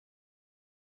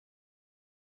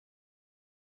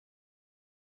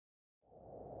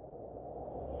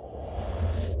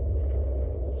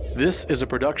This is a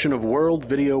production of World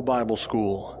Video Bible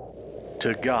School.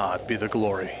 To God be the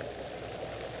glory.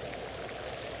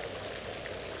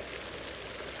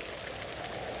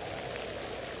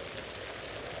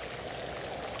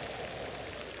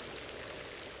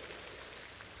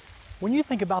 When you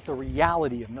think about the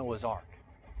reality of Noah's Ark,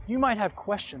 you might have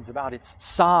questions about its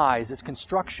size, its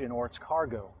construction, or its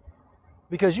cargo.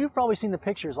 Because you've probably seen the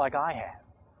pictures like I have,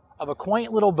 of a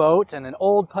quaint little boat and an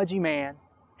old pudgy man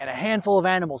and a handful of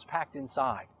animals packed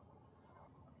inside.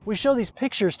 We show these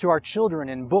pictures to our children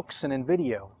in books and in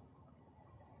video.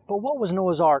 But what was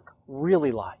Noah's Ark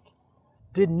really like?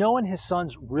 Did Noah and his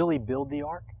sons really build the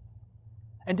ark?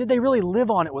 And did they really live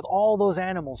on it with all those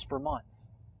animals for months?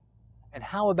 And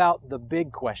how about the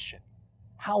big question?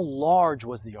 How large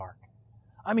was the ark?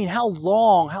 I mean, how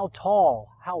long, how tall,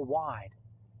 how wide?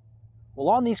 Well,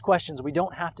 on these questions, we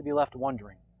don't have to be left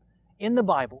wondering. In the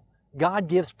Bible, God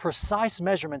gives precise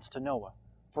measurements to Noah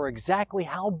for exactly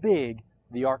how big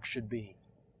the ark should be.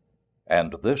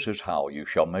 And this is how you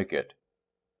shall make it.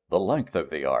 The length of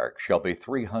the ark shall be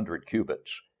 300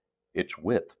 cubits, its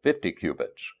width 50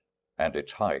 cubits, and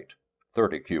its height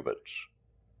 30 cubits.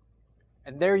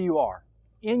 And there you are.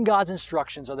 In God's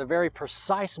instructions are the very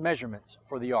precise measurements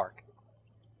for the ark.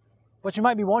 But you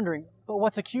might be wondering, but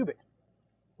what's a cubit?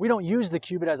 We don't use the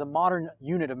cubit as a modern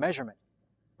unit of measurement.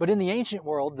 But in the ancient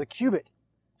world, the cubit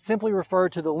simply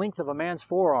referred to the length of a man's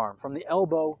forearm from the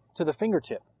elbow to the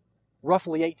fingertip,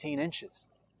 roughly 18 inches.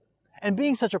 And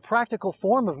being such a practical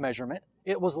form of measurement,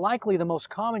 it was likely the most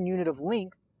common unit of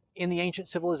length in the ancient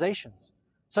civilizations,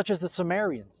 such as the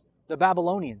Sumerians, the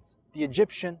Babylonians, the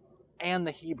Egyptian, and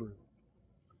the Hebrew.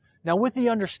 Now, with the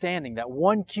understanding that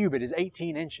 1 cubit is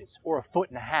 18 inches, or 1.5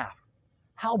 feet,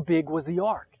 how big was the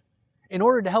ark? In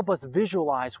order to help us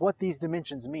visualize what these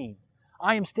dimensions mean,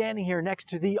 I am standing here next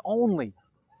to the only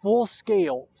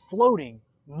full-scale, floating,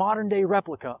 modern-day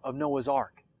replica of Noah's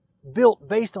Ark, built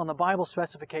based on the Bible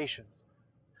specifications.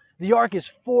 The ark is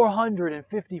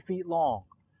 450 feet long,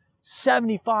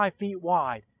 75 feet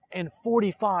wide, and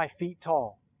 45 feet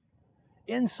tall.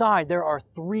 Inside, there are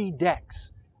 3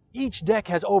 decks. Each deck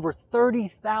has over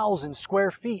 30,000 square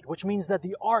feet, which means that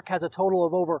the ark has a total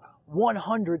of over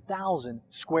 100,000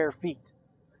 square feet.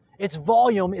 Its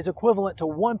volume is equivalent to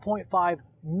 1.5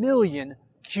 million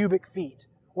cubic feet,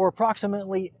 or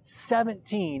approximately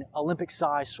 17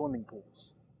 Olympic-sized swimming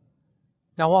pools.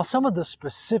 Now, while some of the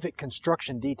specific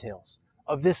construction details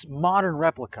of this modern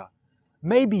replica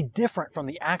may be different from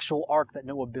the actual ark that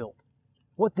Noah built,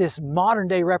 what this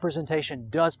modern-day representation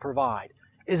does provide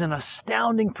is an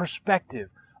astounding perspective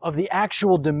of the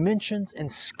actual dimensions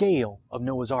and scale of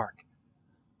Noah's Ark.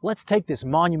 Let's take this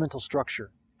monumental structure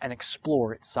and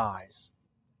explore its size.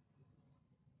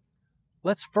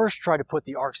 Let's first try to put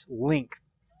the ark's length,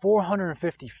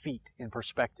 450 feet, in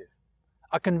perspective.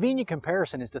 A convenient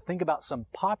comparison is to think about some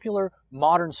popular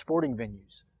modern sporting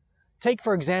venues. Take,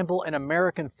 for example, an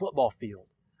American football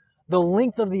field. The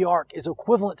length of the ark is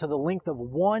equivalent to the length of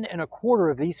 1.25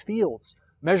 of these fields,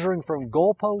 measuring from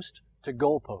goalpost to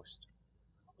goalpost.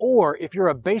 Or, if you're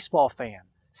a baseball fan,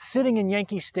 sitting in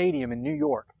Yankee Stadium in New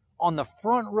York, on the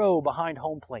front row behind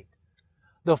home plate,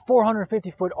 the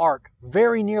 450-foot ark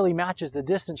very nearly matches the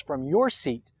distance from your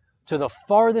seat to the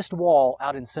farthest wall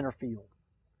out in center field.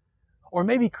 Or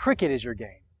maybe cricket is your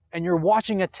game, and you're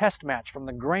watching a test match from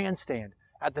the grandstand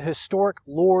at the historic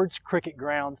Lord's Cricket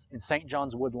Grounds in St.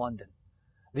 John's Wood, London.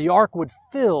 The ark would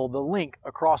fill the length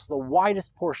across the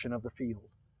widest portion of the field.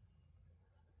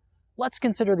 Let's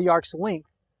consider the ark's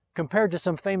length compared to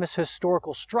some famous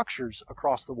historical structures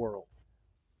across the world.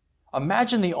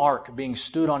 Imagine the ark being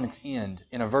stood on its end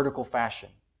in a vertical fashion,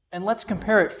 and let's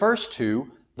compare it first to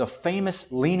the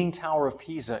famous Leaning Tower of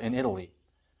Pisa in Italy.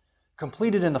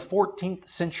 Completed in the 14th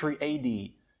century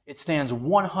AD, it stands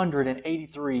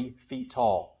 183 feet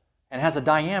tall and has a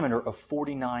diameter of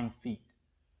 49 feet.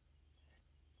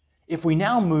 If we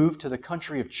now move to the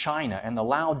country of China and the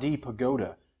Liaodi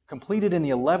Pagoda, completed in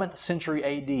the 11th century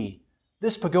AD,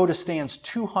 this pagoda stands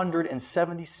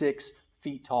 276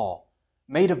 feet tall.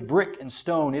 Made of brick and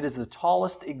stone, it is the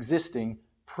tallest existing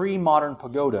pre-modern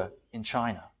pagoda in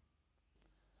China.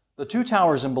 The 2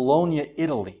 towers in Bologna,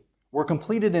 Italy, were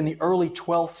completed in the early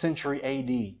 12th century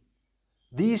AD.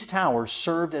 These towers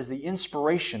served as the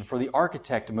inspiration for the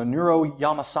architect Minoru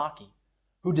Yamasaki,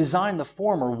 who designed the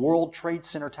former World Trade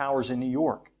Center towers in New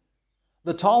York.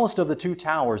 The tallest of the 2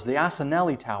 towers, the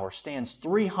Asinelli Tower, stands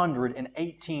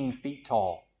 318 feet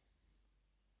tall.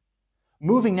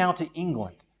 Moving now to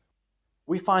England,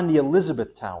 we find the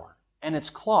Elizabeth Tower and its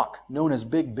clock known as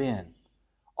Big Ben,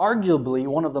 arguably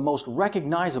one of the most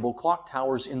recognizable clock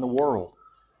towers in the world.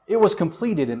 It was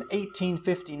completed in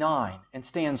 1859 and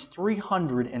stands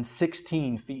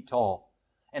 316 feet tall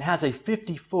and has a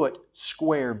 50-foot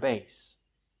square base.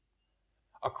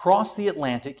 Across the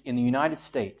Atlantic in the United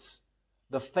States,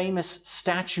 the famous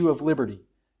Statue of Liberty,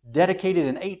 dedicated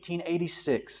in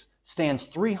 1886, stands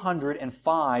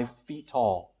 305 feet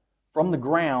tall, from the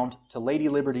ground to Lady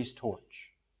Liberty's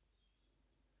torch.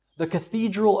 The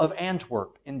Cathedral of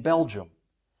Antwerp in Belgium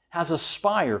has a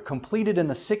spire completed in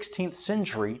the 16th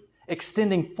century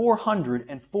extending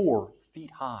 404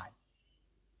 feet high.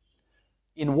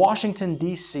 In Washington,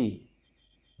 D.C.,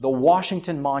 the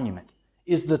Washington Monument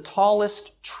is the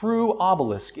tallest true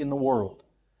obelisk in the world.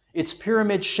 Its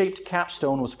pyramid-shaped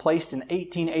capstone was placed in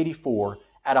 1884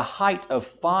 at a height of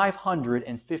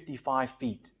 555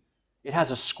 feet. It has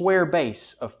a square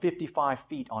base of 55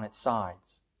 feet on its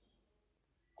sides.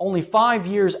 Only 5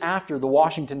 years after the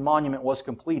Washington Monument was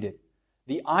completed,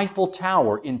 the Eiffel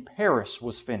Tower in Paris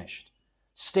was finished,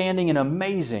 standing an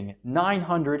amazing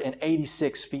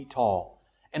 986 feet tall,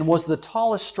 and was the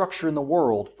tallest structure in the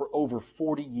world for over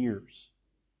 40 years.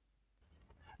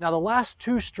 Now, the last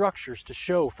two structures to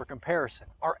show for comparison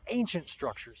are ancient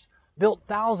structures built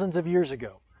thousands of years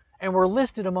ago and were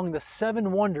listed among the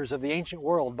 7 wonders of the ancient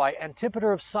world by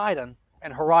Antipater of Sidon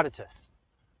and Herodotus.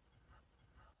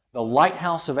 The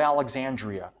Lighthouse of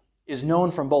Alexandria is known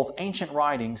from both ancient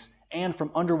writings and from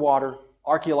underwater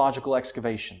archaeological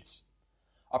excavations.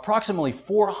 Approximately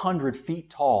 400 feet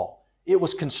tall, it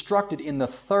was constructed in the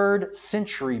 3rd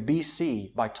century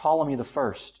BC by Ptolemy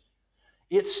I.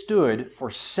 It stood for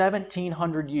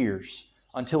 1,700 years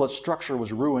until its structure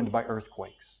was ruined by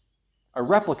earthquakes. A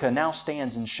replica now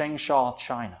stands in Changsha,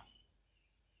 China.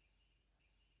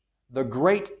 The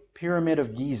Great Pyramid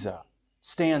of Giza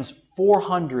stands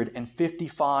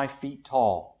 455 feet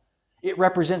tall. It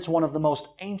represents one of the most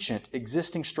ancient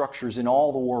existing structures in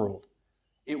all the world.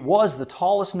 It was the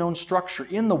tallest known structure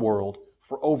in the world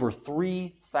for over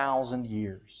 3,000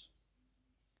 years.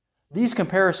 These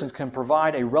comparisons can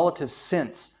provide a relative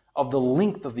sense of the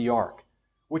length of the ark,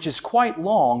 which is quite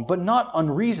long but not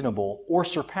unreasonable or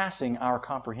surpassing our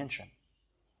comprehension.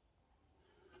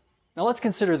 Now let's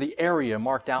consider the area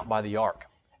marked out by the ark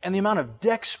and the amount of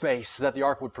deck space that the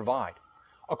ark would provide.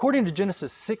 According to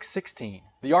Genesis 6:16,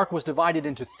 the ark was divided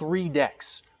into 3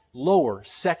 decks, lower,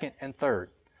 second, and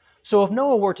third. So if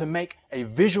Noah were to make a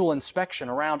visual inspection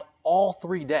around all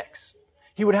 3 decks,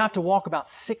 he would have to walk about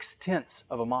 6/10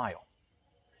 of a mile.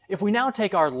 If we now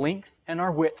take our length and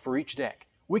our width for each deck,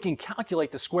 we can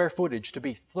calculate the square footage to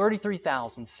be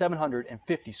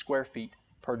 33,750 square feet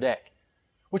per deck,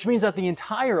 which means that the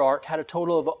entire ark had a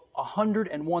total of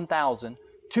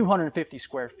 101,250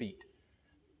 square feet.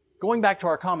 Going back to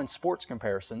our common sports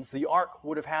comparisons, the ark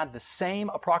would have had the same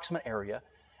approximate area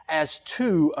as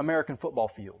 2 American football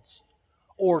fields,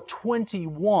 or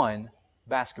 21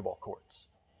 basketball courts.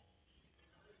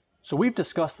 So we've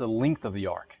discussed the length of the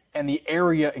ark and the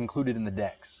area included in the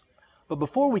decks. But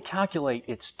before we calculate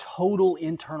its total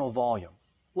internal volume,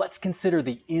 let's consider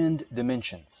the end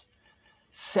dimensions.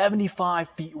 75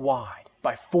 feet wide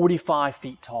by 45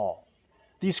 feet tall.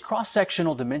 These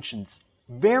cross-sectional dimensions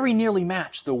very nearly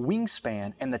match the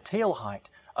wingspan and the tail height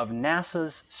of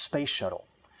NASA's space shuttle.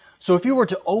 So if you were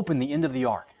to open the end of the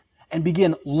ark and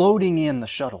begin loading in the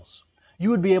shuttles, you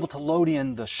would be able to load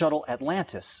in the shuttle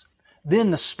Atlantis,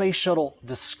 then the space shuttle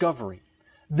Discovery,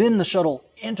 then the shuttle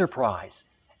Enterprise,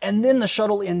 and then the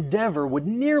shuttle Endeavour would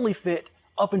nearly fit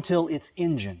up until its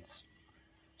engines.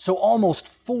 So almost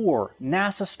 4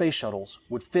 NASA space shuttles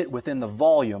would fit within the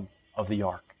volume of the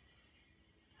ark.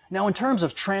 Now, in terms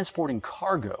of transporting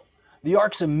cargo, the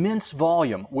ark's immense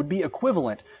volume would be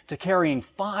equivalent to carrying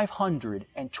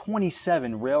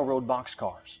 527 railroad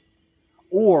boxcars.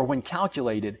 Or, when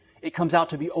calculated, it comes out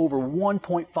to be over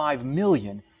 1.5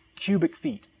 million cubic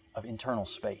feet of internal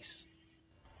space.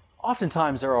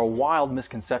 Oftentimes, there are wild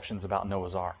misconceptions about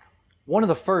Noah's Ark. One of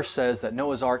the first says that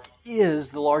Noah's Ark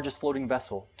is the largest floating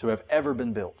vessel to have ever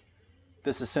been built.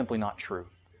 This is simply not true.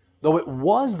 Though it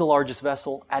was the largest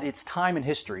vessel at its time in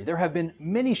history, there have been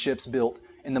many ships built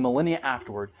in the millennia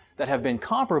afterward that have been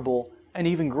comparable and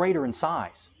even greater in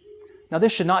size. Now,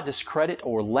 this should not discredit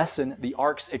or lessen the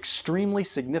Ark's extremely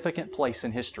significant place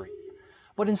in history,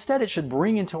 but instead it should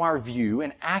bring into our view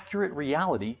an accurate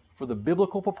reality for the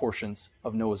biblical proportions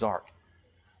of Noah's Ark.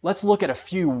 Let's look at a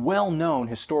few well-known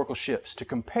historical ships to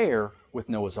compare with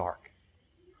Noah's Ark.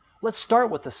 Let's start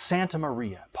with the Santa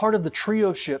Maria, part of the trio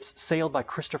of ships sailed by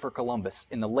Christopher Columbus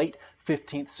in the late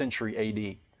 15th century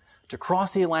AD to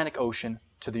cross the Atlantic Ocean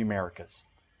to the Americas.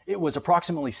 It was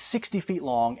approximately 60 feet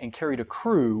long and carried a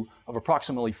crew of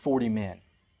approximately 40 men.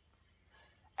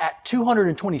 At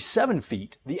 227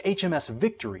 feet, the HMS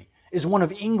Victory is one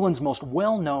of England's most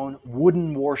well-known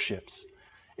wooden warships.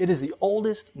 It is the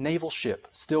oldest naval ship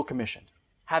still commissioned,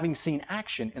 having seen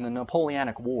action in the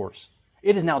Napoleonic Wars.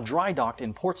 It is now dry docked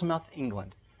in Portsmouth,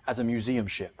 England, as a museum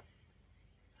ship.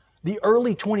 The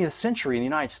early 20th century in the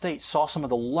United States saw some of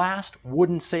the last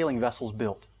wooden sailing vessels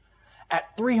built.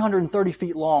 At 330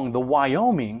 feet long, the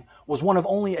Wyoming was one of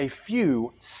only a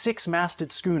few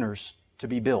six-masted schooners to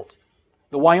be built.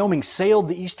 The Wyoming sailed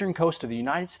the eastern coast of the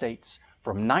United States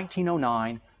from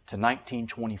 1909 to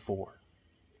 1924.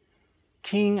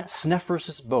 King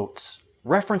Sneferus' boats,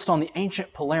 referenced on the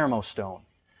ancient Palermo stone.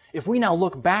 If we now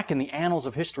look back in the annals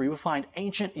of history, we find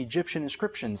ancient Egyptian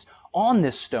inscriptions on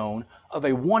this stone of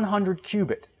a 100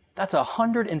 cubit, that's a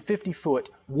 150-foot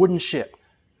wooden ship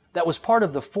that was part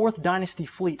of the 4th dynasty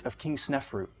fleet of King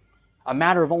Sneferu, a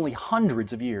matter of only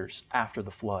hundreds of years after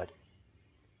the flood.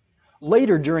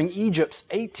 Later, during Egypt's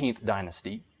 18th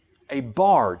dynasty, a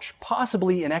barge,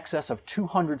 possibly in excess of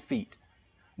 200 feet,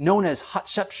 known as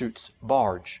Hatshepsut's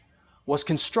barge, was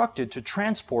constructed to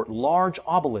transport large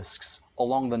obelisks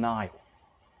along the Nile.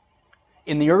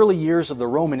 In the early years of the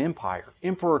Roman Empire,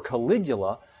 Emperor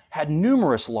Caligula had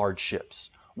numerous large ships.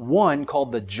 One,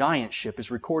 called the Giant Ship, is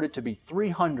recorded to be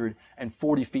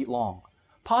 340 feet long,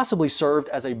 possibly served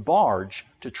as a barge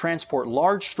to transport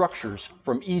large structures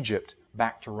from Egypt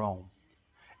back to Rome.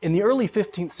 In the early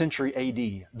 15th century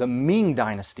AD, the Ming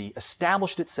dynasty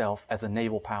established itself as a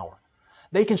naval power.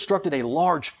 They constructed a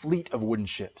large fleet of wooden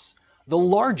ships, the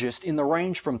largest in the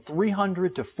range from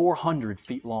 300 to 400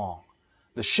 feet long.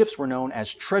 The ships were known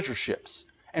as treasure ships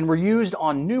and were used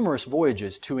on numerous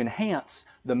voyages to enhance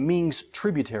the Ming's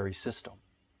tributary system.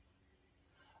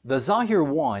 The Zahir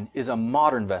I is a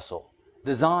modern vessel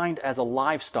designed as a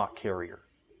livestock carrier.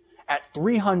 At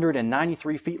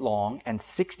 393 feet long and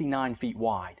 69 feet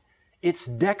wide, its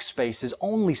deck space is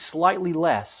only slightly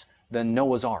less than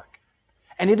Noah's Ark,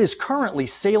 and it is currently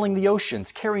sailing the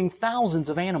oceans, carrying thousands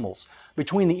of animals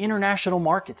between the international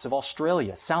markets of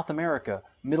Australia, South America,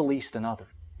 Middle East, and others.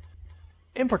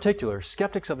 In particular,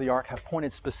 skeptics of the Ark have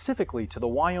pointed specifically to the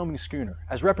Wyoming schooner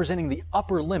as representing the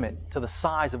upper limit to the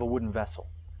size of a wooden vessel.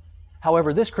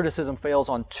 However, this criticism fails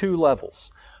on two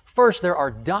levels. First, there are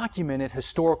documented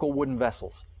historical wooden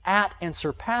vessels at and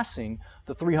surpassing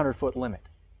the 300-foot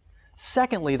limit.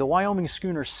 Secondly, the Wyoming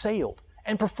schooner sailed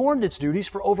and performed its duties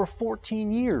for over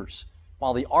 14 years,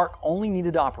 while the Ark only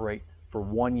needed to operate for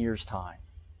 1 year's time.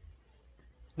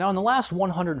 Now, in the last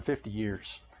 150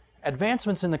 years,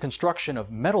 advancements in the construction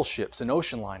of metal ships and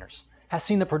ocean liners has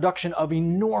seen the production of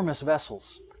enormous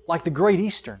vessels like the Great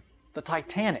Eastern, the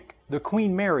Titanic, the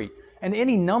Queen Mary, and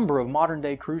any number of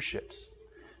modern-day cruise ships.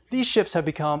 These ships have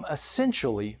become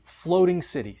essentially floating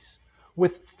cities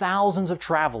with thousands of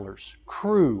travelers,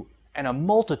 crew, and a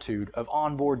multitude of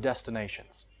onboard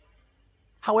destinations.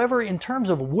 However, in terms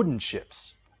of wooden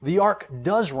ships, the Ark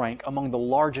does rank among the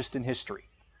largest in history.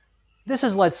 This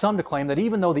has led some to claim that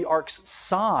even though the Ark's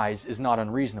size is not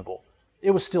unreasonable,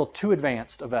 it was still too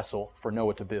advanced a vessel for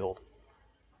Noah to build,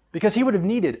 because he would have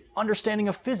needed understanding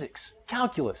of physics,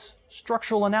 calculus,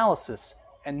 structural analysis,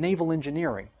 and naval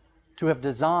engineering to have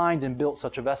designed and built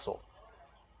such a vessel.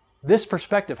 This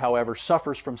perspective, however,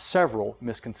 suffers from several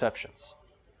misconceptions.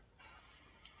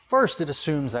 First, it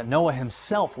assumes that Noah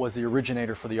himself was the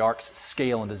originator for the Ark's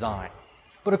scale and design.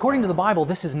 But according to the Bible,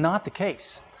 this is not the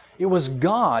case. It was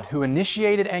God who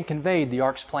initiated and conveyed the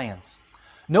Ark's plans.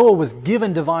 Noah was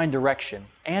given divine direction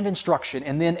and instruction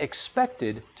and then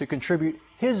expected to contribute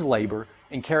his labor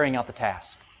in carrying out the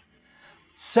task.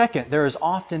 Second, there is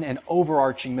often an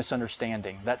overarching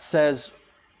misunderstanding that says,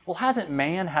 well, hasn't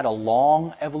man had a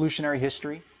long evolutionary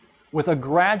history with a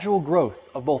gradual growth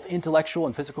of both intellectual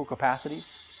and physical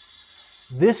capacities?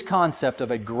 This concept of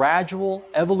a gradual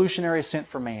evolutionary ascent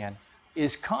for man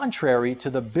is contrary to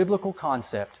the biblical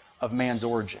concept of man's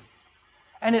origin,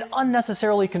 and it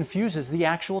unnecessarily confuses the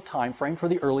actual time frame for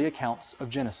the early accounts of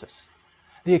Genesis.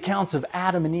 The accounts of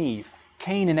Adam and Eve,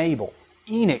 Cain and Abel,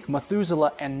 Enoch,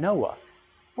 Methuselah, and Noah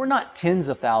were not tens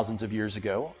of thousands of years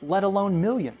ago, let alone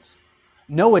millions.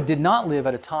 Noah did not live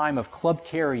at a time of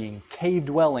club-carrying,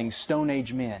 cave-dwelling Stone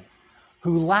Age men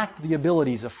who lacked the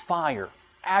abilities of fire,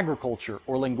 agriculture,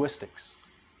 or linguistics.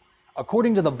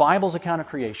 According to the Bible's account of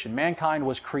creation, mankind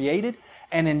was created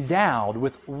and endowed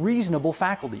with reasonable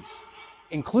faculties,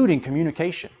 including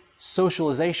communication,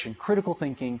 socialization, critical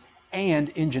thinking, and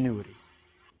ingenuity.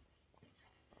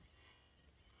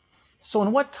 So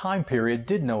in what time period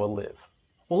did Noah live?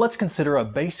 Well, let's consider a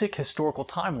basic historical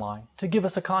timeline to give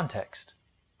us a context.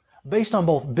 Based on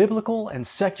both biblical and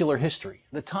secular history,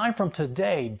 the time from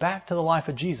today back to the life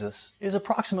of Jesus is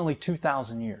approximately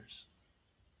 2,000 years.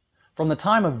 From the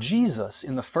time of Jesus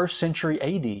in the 1st century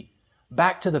AD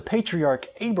back to the patriarch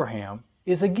Abraham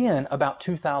is again about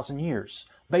 2,000 years,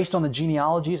 based on the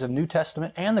genealogies of New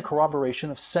Testament and the corroboration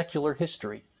of secular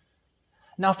history.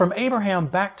 Now, from Abraham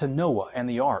back to Noah and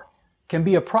the ark can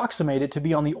be approximated to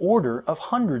be on the order of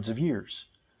hundreds of years.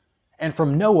 And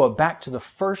from Noah back to the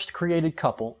first created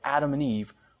couple, Adam and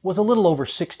Eve, was a little over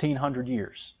 1,600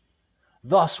 years.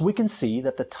 Thus, we can see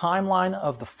that the timeline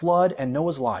of the flood and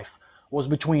Noah's life was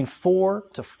between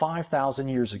 4,000 to 5,000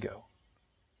 years ago.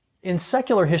 In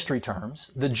secular history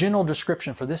terms, the general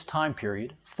description for this time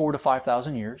period, 4,000 to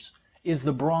 5,000 years, is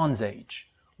the Bronze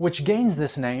Age, which gains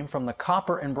this name from the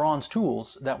copper and bronze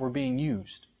tools that were being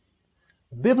used.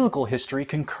 Biblical history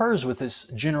concurs with this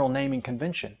general naming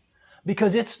convention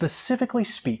because it specifically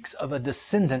speaks of a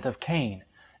descendant of Cain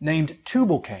named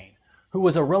Tubal-Cain, who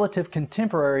was a relative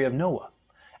contemporary of Noah,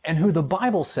 and who the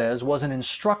Bible says was an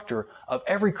instructor of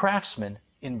every craftsman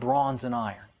in bronze and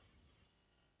iron.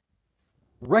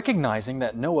 Recognizing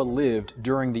that Noah lived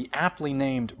during the aptly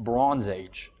named Bronze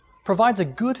Age provides a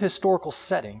good historical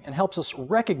setting and helps us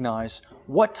recognize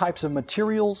what types of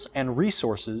materials and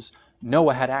resources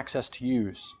Noah had access to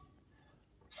use.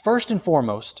 First and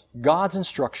foremost, God's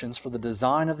instructions for the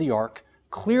design of the ark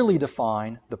clearly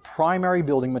define the primary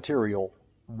building material,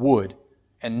 wood,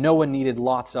 and Noah needed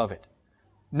lots of it.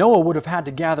 Noah would have had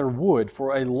to gather wood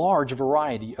for a large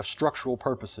variety of structural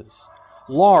purposes.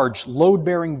 Large,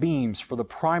 load-bearing beams for the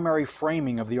primary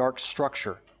framing of the ark's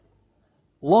structure.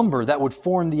 Lumber that would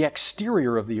form the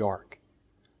exterior of the ark.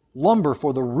 Lumber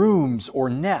for the rooms or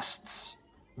nests.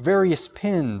 Various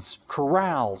pens,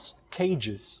 corrals,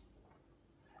 cages.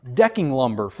 Decking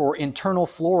lumber for internal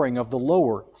flooring of the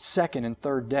lower, second, and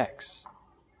third decks.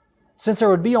 Since there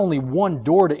would be only one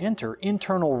door to enter,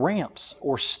 internal ramps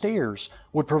or stairs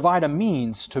would provide a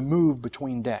means to move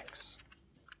between decks.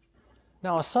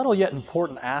 Now, a subtle yet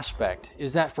important aspect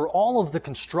is that for all of the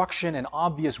construction and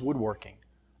obvious woodworking,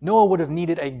 Noah would have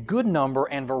needed a good number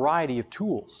and variety of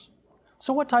tools.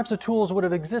 So what types of tools would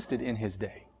have existed in his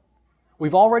day?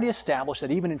 We've already established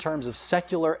that even in terms of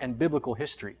secular and biblical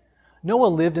history, Noah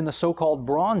lived in the so-called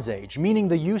Bronze Age, meaning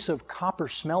the use of copper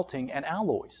smelting and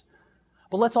alloys.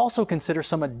 But let's also consider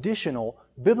some additional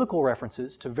biblical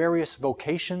references to various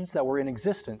vocations that were in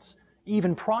existence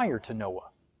even prior to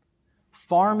Noah.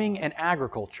 Farming and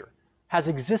agriculture has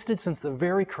existed since the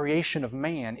very creation of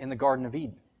man in the Garden of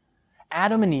Eden.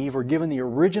 Adam and Eve were given the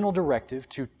original directive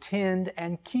to tend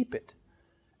and keep it.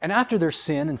 And after their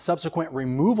sin and subsequent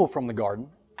removal from the garden,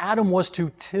 Adam was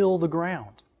to till the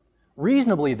ground.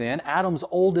 Reasonably then, Adam's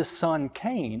oldest son,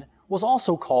 Cain, was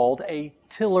also called a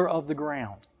tiller of the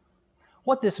ground.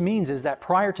 What this means is that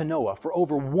prior to Noah, for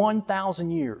over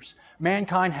 1,000 years,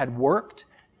 mankind had worked,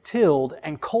 tilled,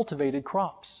 and cultivated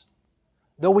crops.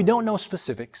 Though we don't know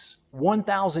specifics,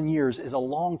 1,000 years is a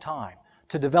long time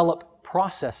to develop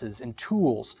processes and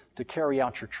tools to carry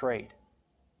out your trade.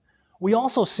 We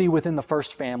also see within the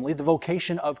first family the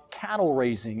vocation of cattle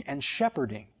raising and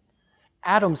shepherding.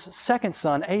 Adam's second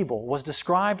son, Abel, was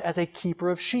described as a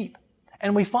keeper of sheep,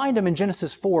 and we find him in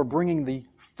Genesis 4 bringing the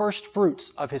first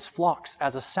fruits of his flocks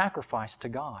as a sacrifice to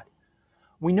God.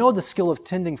 We know the skill of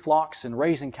tending flocks and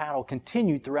raising cattle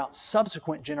continued throughout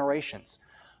subsequent generations,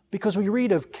 because we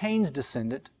read of Cain's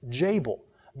descendant, Jabal,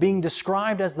 being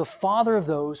described as the father of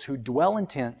those who dwell in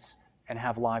tents and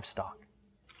have livestock.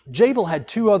 Jabal had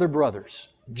two other brothers,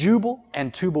 Jubal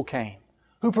and Tubal-Cain,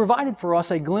 who provided for us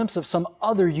a glimpse of some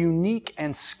other unique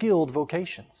and skilled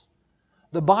vocations.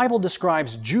 The Bible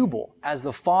describes Jubal as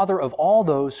the father of all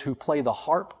those who play the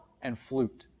harp and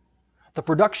flute. The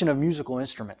production of musical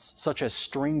instruments, such as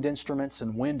stringed instruments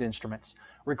and wind instruments,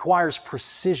 requires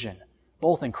precision,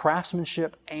 both in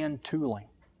craftsmanship and tooling.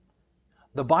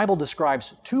 The Bible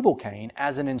describes Tubal-Cain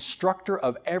as an instructor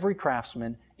of every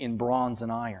craftsman in bronze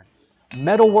and iron.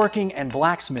 Metalworking and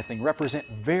blacksmithing represent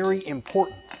very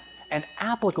important and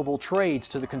applicable trades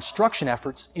to the construction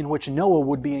efforts in which Noah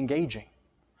would be engaging.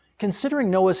 Considering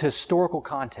Noah's historical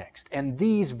context and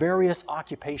these various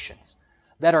occupations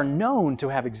that are known to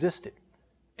have existed,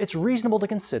 it's reasonable to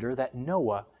consider that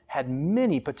Noah had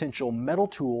many potential metal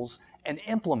tools and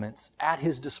implements at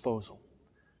his disposal.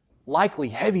 Likely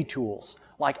heavy tools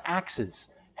like axes,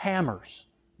 hammers,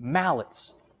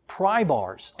 mallets, pry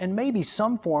bars, and maybe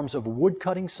some forms of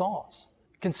wood-cutting saws.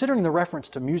 Considering the reference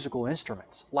to musical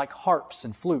instruments like harps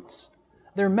and flutes,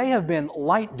 there may have been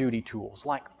light-duty tools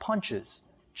like punches,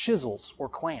 chisels, or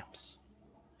clamps.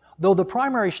 Though the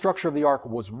primary structure of the ark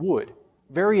was wood,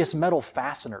 Various metal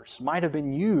fasteners might have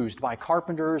been used by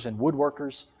carpenters and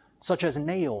woodworkers, such as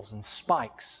nails and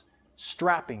spikes,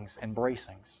 strappings and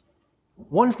bracings.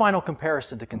 One final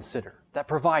comparison to consider that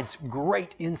provides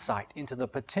great insight into the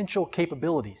potential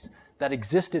capabilities that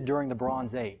existed during the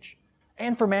Bronze Age,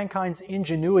 and for mankind's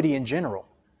ingenuity in general,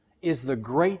 is the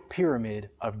Great Pyramid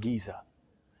of Giza.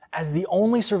 As the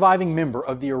only surviving member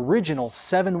of the original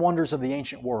 7 wonders of the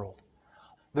ancient world,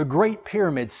 the Great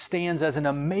Pyramid stands as an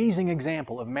amazing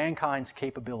example of mankind's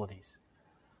capabilities.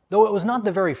 Though it was not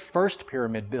the very first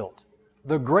pyramid built,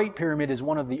 the Great Pyramid is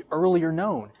one of the earlier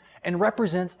known and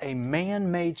represents a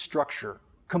man-made structure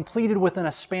completed within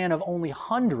a span of only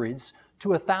hundreds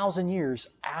to 1,000 years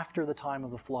after the time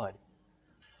of the flood.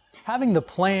 Having the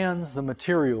plans, the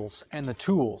materials, and the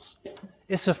tools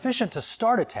is sufficient to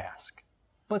start a task,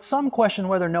 but some question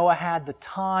whether Noah had the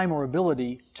time or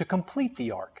ability to complete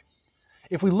the ark.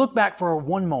 If we look back for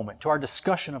one moment to our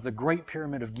discussion of the Great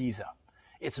Pyramid of Giza,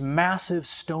 its massive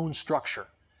stone structure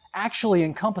actually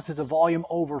encompasses a volume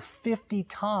over 50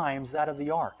 times that of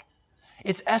the ark.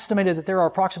 It's estimated that there are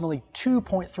approximately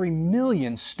 2.3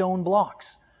 million stone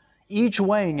blocks, each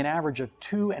weighing an average of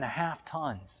 2.5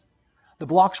 tons. The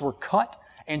blocks were cut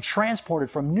and transported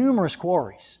from numerous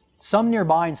quarries, some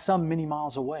nearby and some many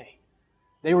miles away.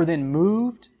 They were then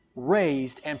moved,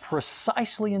 raised, and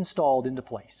precisely installed into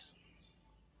place.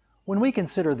 When we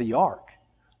consider the ark,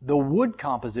 the wood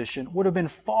composition would have been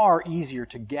far easier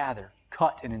to gather,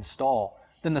 cut, and install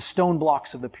than the stone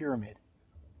blocks of the pyramid.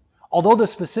 Although the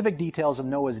specific details of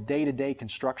Noah's day-to-day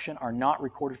construction are not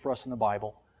recorded for us in the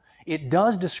Bible, it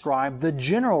does describe the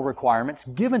general requirements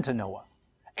given to Noah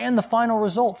and the final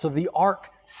results of the ark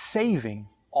saving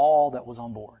all that was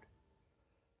on board.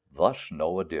 Thus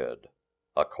Noah did,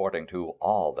 according to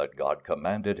all that God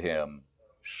commanded him,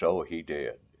 so he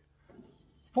did.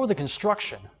 For the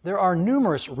construction, there are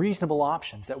numerous reasonable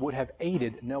options that would have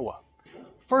aided Noah.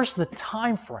 First, the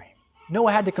time frame.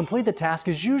 Noah had to complete the task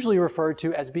is usually referred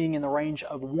to as being in the range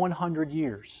of 100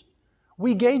 years.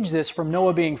 We gauge this from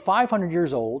Noah being 500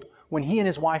 years old when he and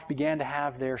his wife began to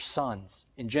have their sons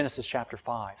in Genesis chapter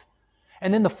 5.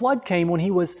 And then the flood came when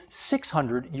he was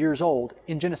 600 years old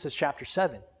in Genesis chapter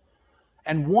 7.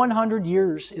 And 100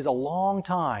 years is a long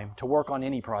time to work on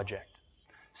any project.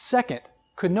 Second,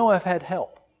 could Noah have had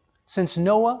help? Since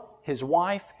Noah, his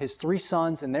wife, his 3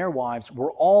 sons, and their wives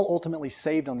were all ultimately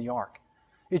saved on the ark,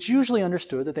 it's usually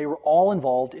understood that they were all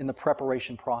involved in the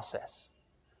preparation process.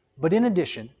 But in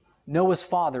addition, Noah's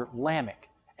father, Lamech,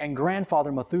 and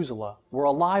grandfather, Methuselah, were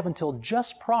alive until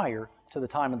just prior to the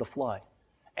time of the flood,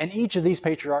 and each of these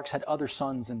patriarchs had other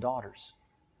sons and daughters.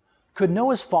 Could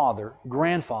Noah's father,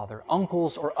 grandfather,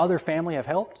 uncles, or other family have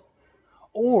helped?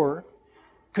 Or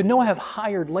could Noah have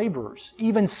hired laborers,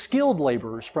 even skilled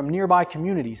laborers from nearby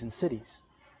communities and cities?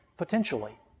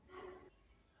 Potentially.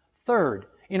 Third,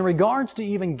 in regards to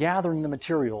even gathering the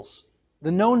materials,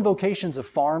 the known vocations of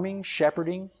farming,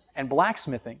 shepherding, and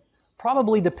blacksmithing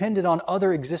probably depended on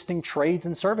other existing trades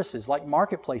and services like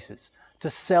marketplaces to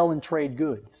sell and trade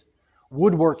goods,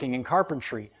 woodworking and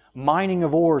carpentry, mining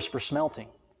of ores for smelting.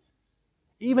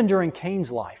 Even during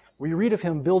Cain's life, we read of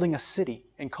him building a city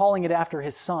and calling it after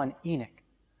his son Enoch.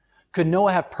 Could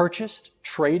Noah have purchased,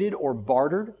 traded, or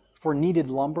bartered for needed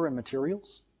lumber and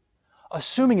materials?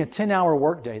 Assuming a 10-hour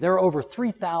workday, there are over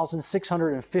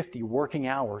 3,650 working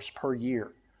hours per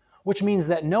year, which means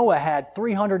that Noah had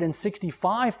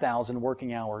 365,000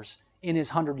 working hours in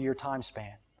his 100-year time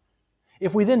span.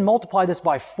 If we then multiply this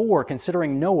by 4,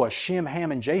 considering Noah, Shem,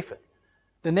 Ham, and Japheth,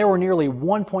 then there were nearly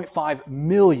 1.5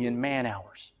 million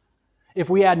man-hours. If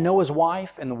we add Noah's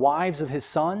wife and the wives of his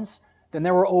sons, then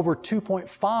there were over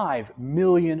 2.5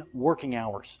 million working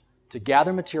hours to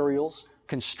gather materials,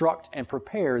 construct, and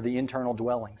prepare the internal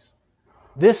dwellings.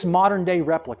 This modern-day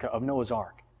replica of Noah's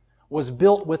Ark was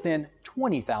built within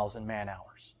 20,000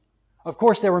 man-hours. Of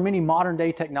course, there were many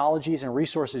modern-day technologies and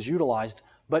resources utilized,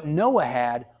 but Noah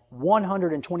had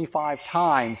 125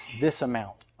 times this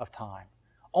amount of time,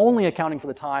 only accounting for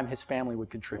the time his family would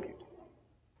contribute.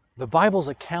 The Bible's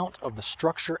account of the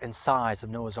structure and size of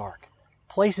Noah's Ark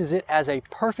places it as a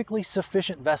perfectly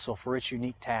sufficient vessel for its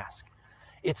unique task.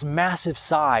 Its massive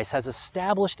size has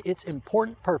established its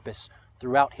important purpose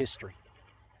throughout history.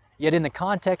 Yet in the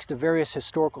context of various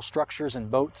historical structures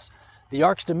and boats, the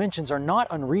Ark's dimensions are not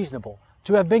unreasonable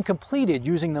to have been completed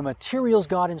using the materials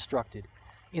God instructed,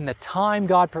 in the time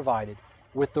God provided,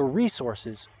 with the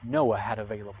resources Noah had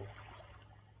available.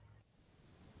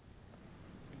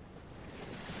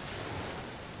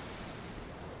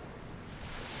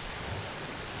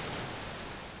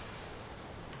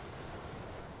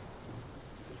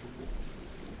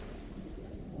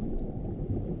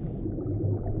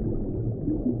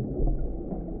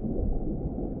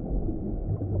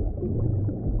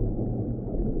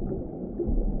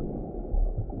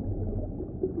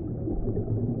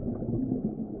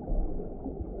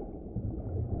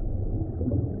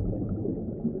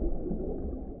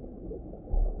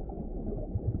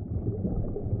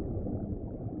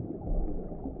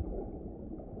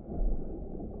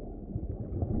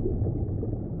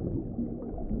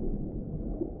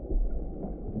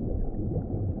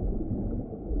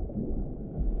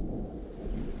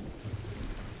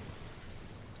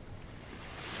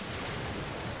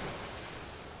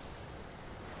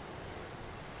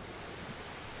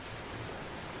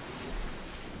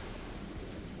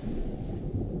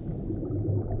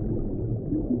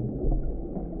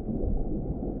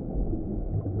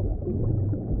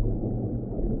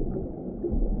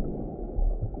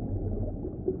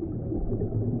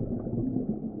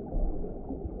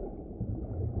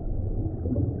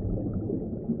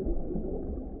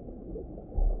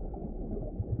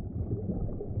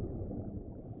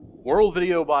 World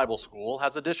Video Bible School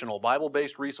has additional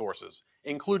Bible-based resources,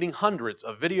 including hundreds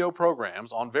of video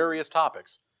programs on various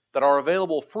topics that are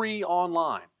available free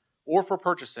online or for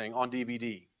purchasing on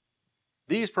DVD.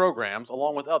 These programs,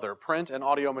 along with other print and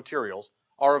audio materials,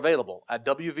 are available at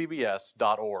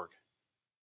WVBS.org.